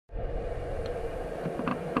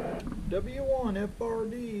W1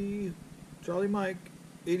 FRD, Charlie Mike,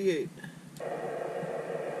 88.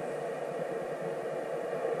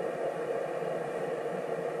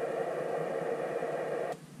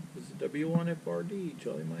 This is W1 FRD,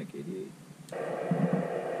 Charlie Mike, 88.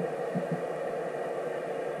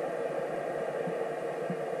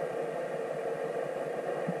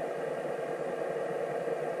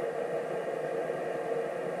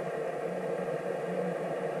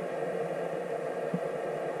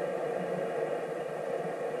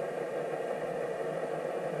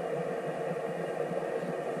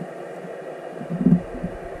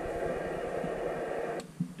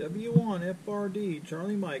 W1 FRD,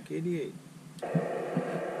 Charlie Mike, 88.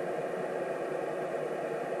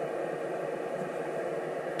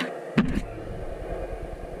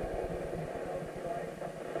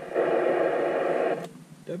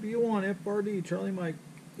 W1 FRD, Charlie Mike,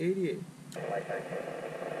 88.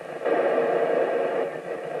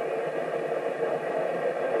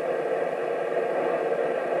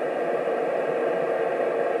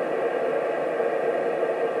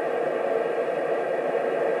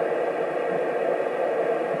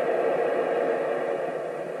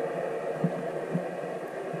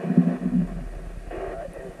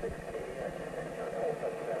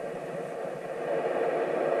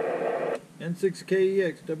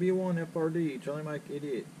 N6KEX, W1 FRD, Charlie Mike,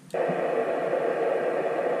 88.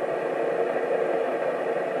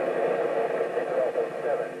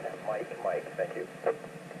 Mike, thank you.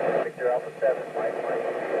 Victor Alpha 7, Mike.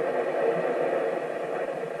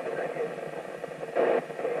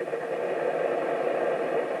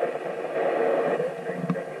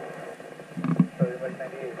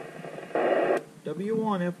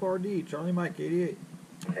 W1 FRD, Charlie Mike, 88.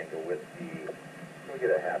 Tango Whiskey. Can we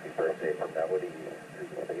get a happy birthday from Melody through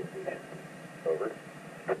the space station? Over.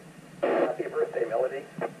 Happy birthday, Melody.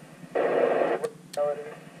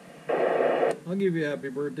 I'll give you a happy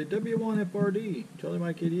birthday. W1 FRD, Charlie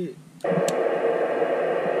Mike, 88.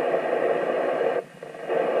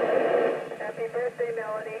 Happy birthday,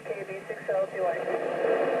 Melody, KB6L2I.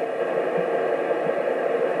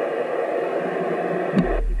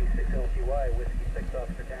 KB6L2I, Whiskey 6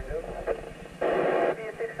 Oscar Tango.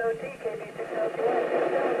 KB6OT,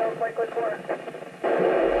 KB6L2I, South Mike 4.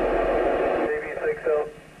 KB6L,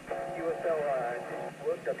 USL,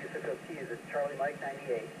 W6OT, is it Charlie Mike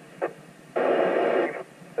 98?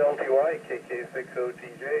 L2I,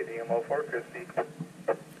 KK6OTJ, DMO4, Christie.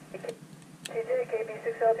 TJ,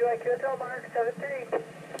 KB6L2I, QSL, Mark 73.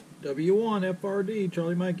 W1 FRD,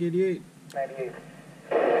 Charlie Mike, 88. 98.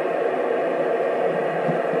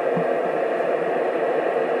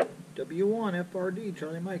 W1 FRD,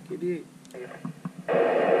 Charlie Mike, 88.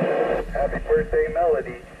 Happy birthday,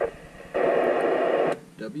 Melody.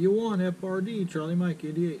 W1 FRD, Charlie Mike,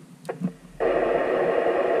 88.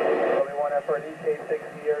 W1 FRD,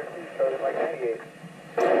 K6ERC, Charlie Mike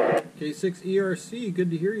 98. K6ERC, good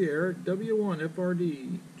to hear you, Eric. W1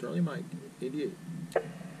 FRD, Charlie Mike, 88.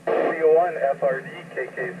 W1 FRD,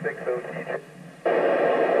 KK6OTJ.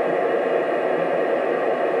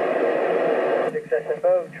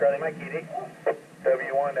 6SFO, Charlie Mike 88.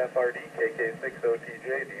 W1 FRD, KK6OTJ,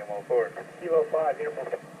 DMO4. Kilo 5, beautiful.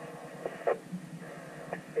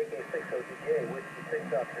 KK6OTJ, Whiskey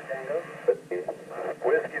 6 Oscar Tango.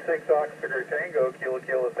 Whiskey 6 Oscar Tango, Kilo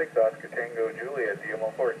 6 Oscar Tango, Juliet,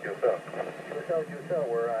 DMO4, QSL. QSL,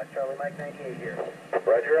 we're Charlie Mike 98 here.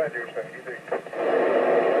 Roger, 73.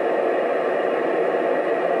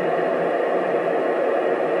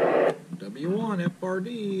 W1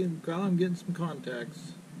 FRD, and I'm getting some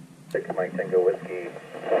contacts. 6 Mike Tango Whiskey,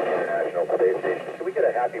 International Space Station. Can we get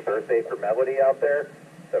a happy birthday for Melody out there?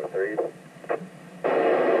 73.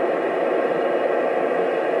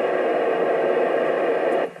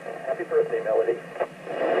 Happy birthday, Melody.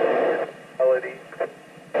 Melody.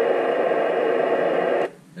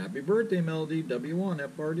 Happy birthday, Melody. W1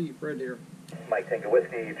 FRD, Fred here. Mike Tango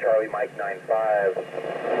Whiskey, Charlie Mike 95.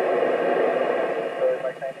 Charlie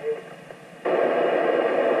Mike 98.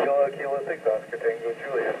 Kilo 6 Oscar Tango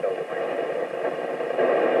Juliet, Delta Mike.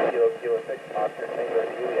 Kilo 6 Oscar Tango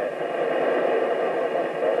Juliet.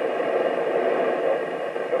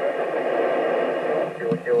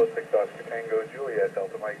 Kilo 6 Oscar Tango Juliet,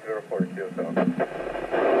 Delta Mike 04, QSL.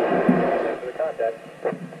 For the contact.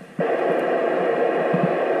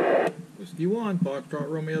 Whiskey 1, Foxtrot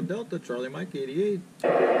Romeo Delta, Charlie Mike, 88.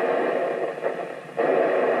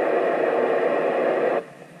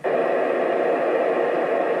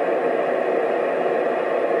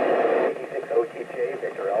 OTJ,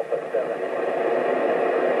 Victor Alpha 7.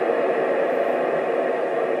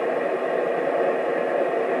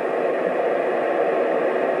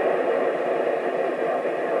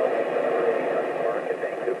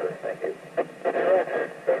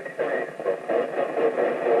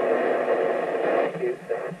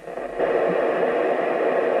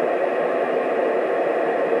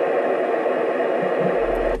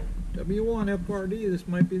 W1FRD, this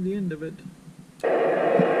might be the end of it.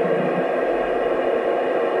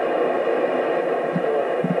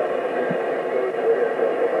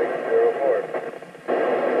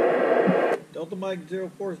 Delta Mike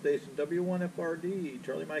 04 station, W1FRD,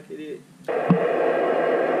 Charlie Mike 88.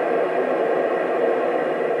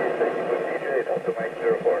 Delta Mike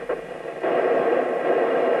 04.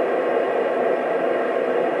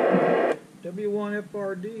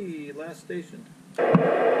 W1FRD, last station.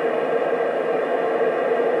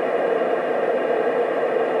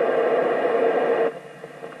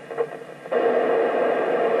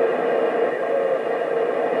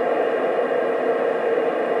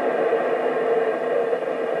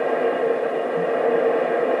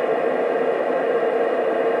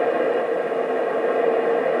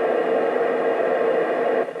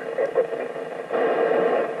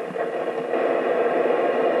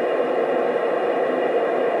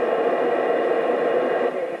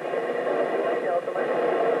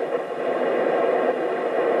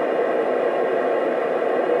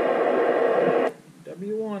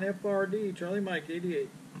 W1FRD, Charlie Mike 88.